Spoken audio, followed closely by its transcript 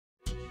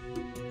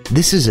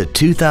This is a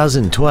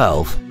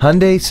 2012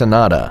 Hyundai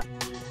Sonata.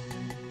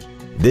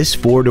 This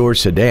four-door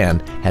sedan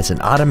has an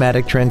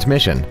automatic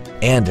transmission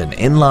and an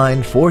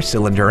inline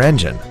four-cylinder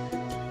engine.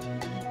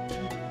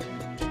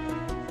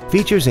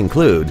 Features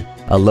include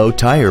a low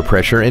tire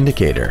pressure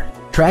indicator,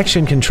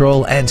 traction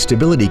control and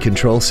stability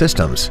control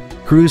systems,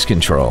 cruise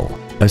control,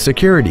 a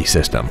security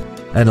system,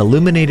 an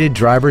illuminated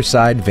driver's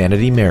side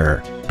vanity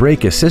mirror,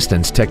 brake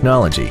assistance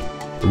technology,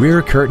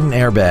 rear curtain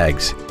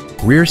airbags,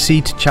 rear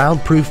seat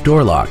child-proof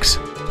door locks,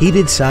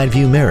 heated side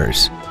view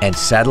mirrors, and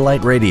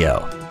satellite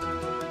radio.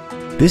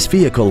 This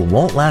vehicle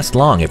won't last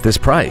long at this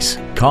price.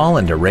 Call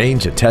and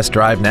arrange a test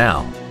drive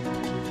now.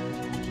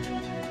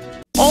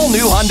 All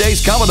new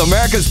Hyundais come with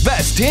America's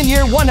best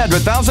 10-year,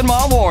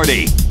 100,000-mile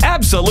warranty.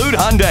 Absolute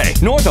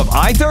Hyundai, north of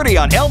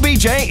I-30 on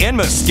LBJ in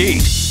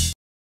Mesquite.